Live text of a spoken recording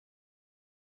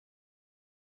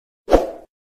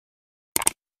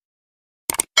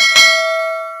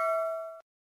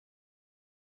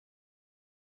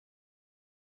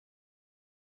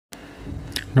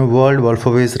Now, Wald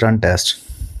Wolfowitz run test.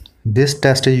 This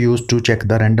test is used to check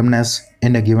the randomness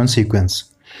in a given sequence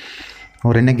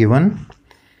or in a given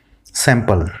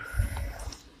sample.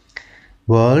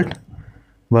 Wald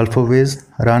Wolfowitz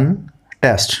run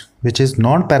test, which is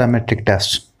non-parametric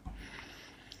test.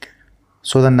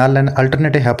 So the null and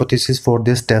alternative hypothesis for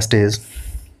this test is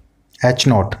H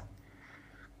naught.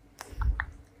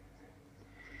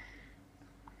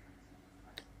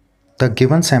 The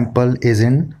given sample is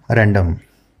in random.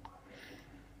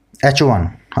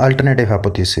 H1 alternative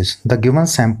hypothesis. The given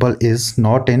sample is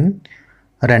not in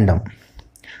random.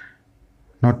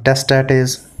 Now test stat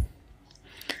is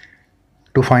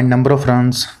to find number of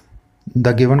runs.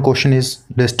 The given question is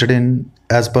listed in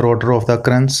as per order of the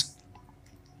occurrence.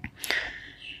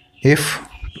 If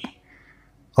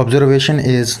observation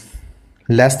is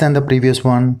less than the previous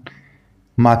one,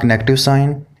 mark negative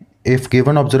sign. If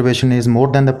given observation is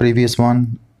more than the previous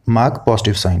one, mark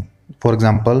positive sign. For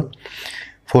example,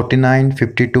 49,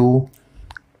 52,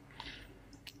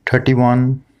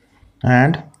 31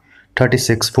 and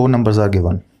 36, 4 numbers are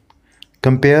given.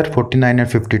 Compare 49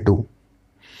 and 52.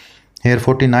 Here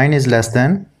 49 is less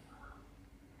than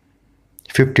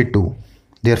 52.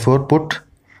 Therefore put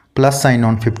plus sign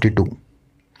on 52.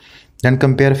 Then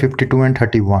compare 52 and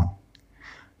 31.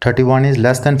 31 is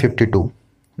less than 52.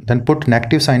 Then put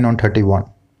negative sign on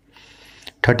 31.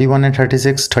 31 and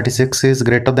 36. 36 is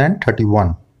greater than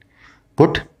 31.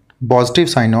 Put positive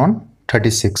sign on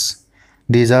 36.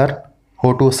 These are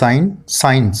how to assign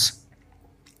signs.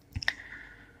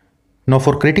 Now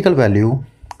for critical value,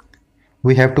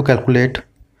 we have to calculate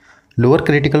lower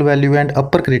critical value and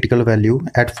upper critical value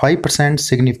at 5%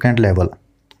 significant level.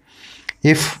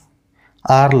 If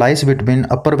R lies between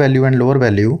upper value and lower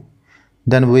value,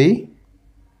 then we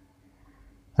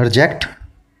reject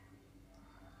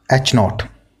H naught.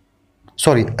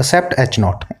 Accept H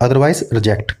naught, otherwise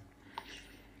reject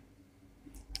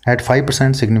at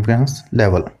 5% significance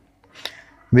level,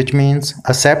 which means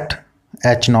accept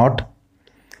H naught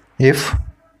if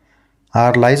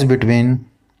R lies between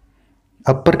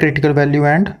upper critical value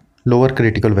and lower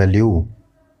critical value.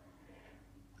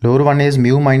 Lower one is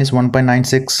mu minus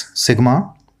 1.96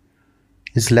 sigma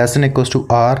is less than equals to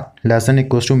R less than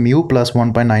equals to mu plus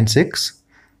 1.96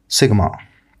 sigma.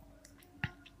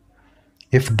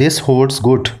 If this holds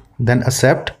good, then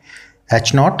accept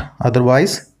H naught,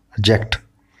 otherwise reject.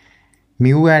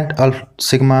 Mu and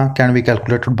sigma can be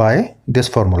calculated by this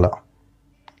formula.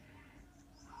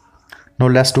 Now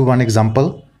let's do one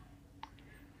example.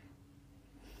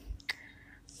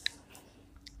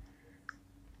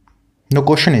 Now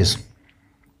question is,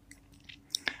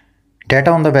 data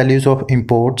on the values of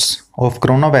imports of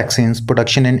corona vaccines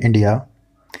production in India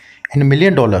in $1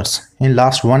 million in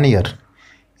last 1 year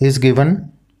is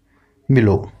given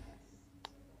below.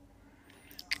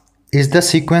 Is the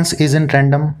sequence is in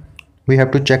random? We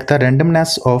have to check the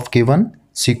randomness of given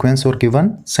sequence or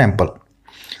given sample.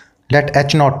 Let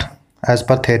H naught as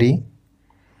per theory,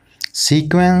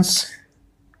 sequence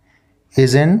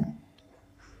is in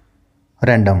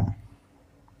random.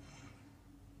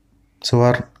 So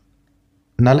our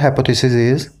null hypothesis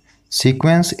is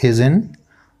sequence is in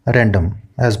random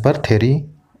as per theory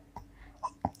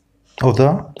of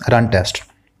the run test.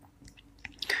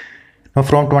 Now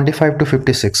from 25 to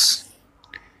 56,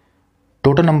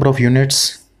 total number of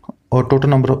units or total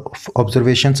number of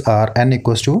observations are n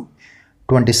equals to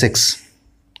 26.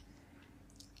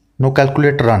 Now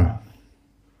calculate run.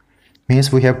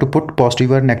 Means we have to put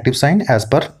positive or negative sign as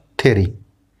per theory.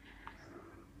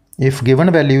 If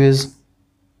given value is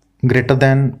greater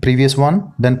than previous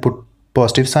one, then put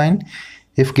positive sign.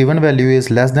 If given value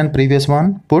is less than previous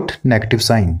one, put negative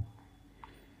sign.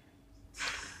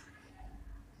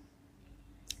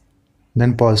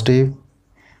 Then positive,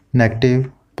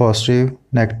 negative, positive,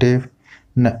 negative,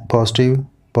 positive,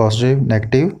 positive,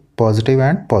 negative, positive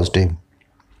and positive.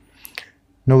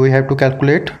 Now we have to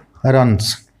calculate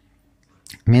runs.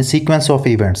 Means sequence of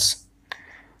events.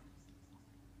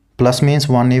 Plus means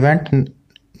one event,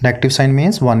 negative sign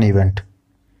means one event.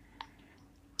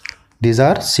 These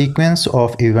are sequence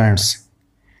of events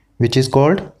which is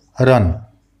called run.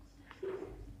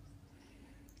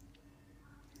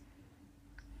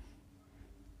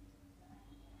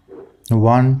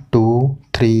 One, 2,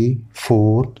 3,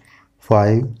 4,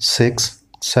 5, 6,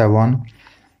 7,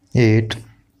 8,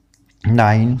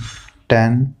 9,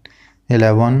 10,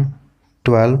 11,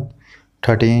 12,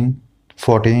 13,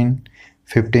 14,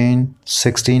 15,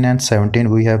 16 and 17.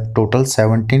 We have total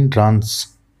 17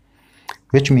 runs,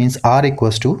 which means R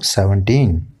equals to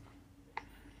 17.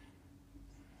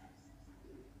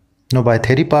 Now by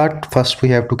theory part, first we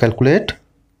have to calculate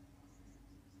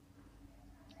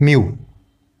mu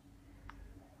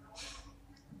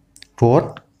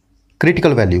for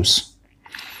critical values.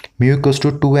 Mu equals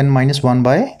to 2n minus 1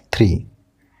 by 3.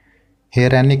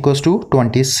 Here n equals to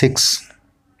 26.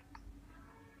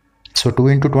 So 2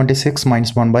 into 26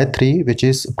 minus 1 by 3, which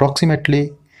is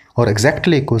approximately or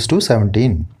exactly equals to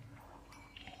 17.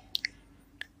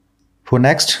 For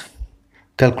next,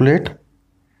 calculate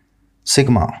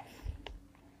sigma.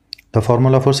 The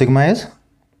formula for sigma is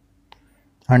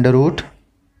under root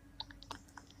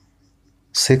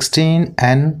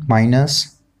 16n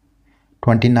minus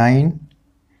 29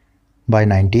 by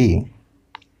 90.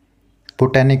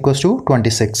 Put n equals to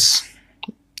 26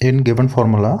 in given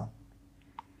formula.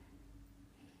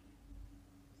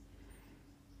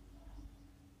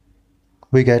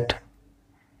 We get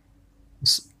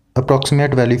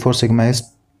approximate value for sigma is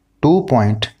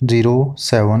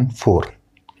 2.074.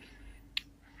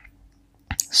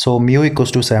 So mu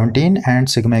equals to 17 and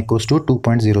sigma equals to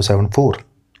 2.074.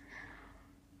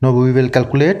 Now we will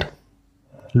calculate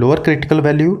lower critical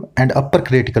value and upper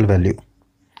critical value.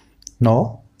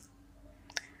 Now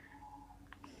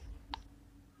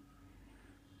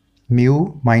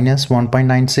mu minus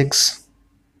 1.96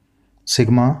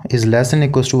 sigma is less than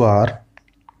equals to r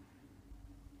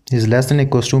is less than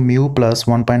equals to mu plus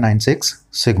 1.96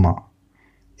 sigma.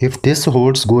 If this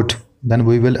holds good, then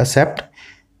we will accept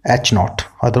h naught,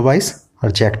 otherwise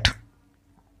reject.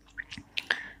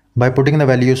 By putting the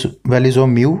values of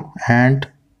mu and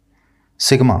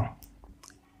sigma,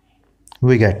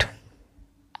 we get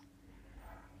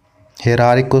here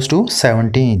r equals to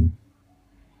 17.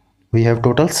 We have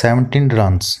total 17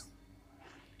 runs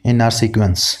in our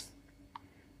sequence.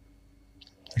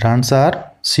 Runs are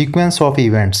sequence of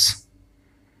events.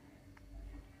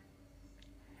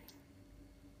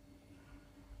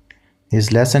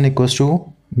 Is less than equals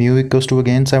to mu equals to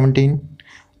again 17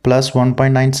 plus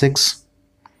 1.96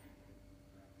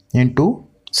 into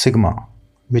sigma,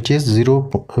 which is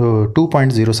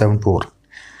 2.074.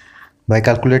 By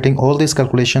calculating all these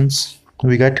calculations,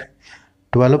 we get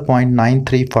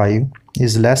 12.935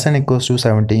 is less than equals to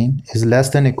 17 is less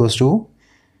than equals to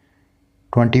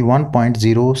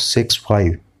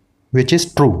 21.065, which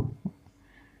is true.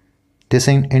 This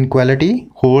inequality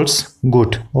holds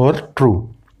good or true,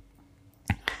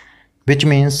 which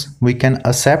means we can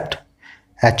accept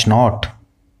h naught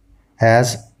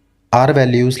as r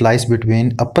values lies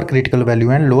between upper critical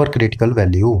value and lower critical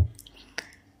value,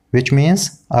 which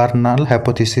means our null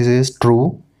hypothesis is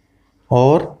true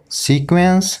or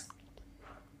sequence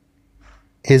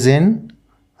is in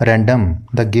random.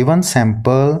 The given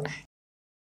sample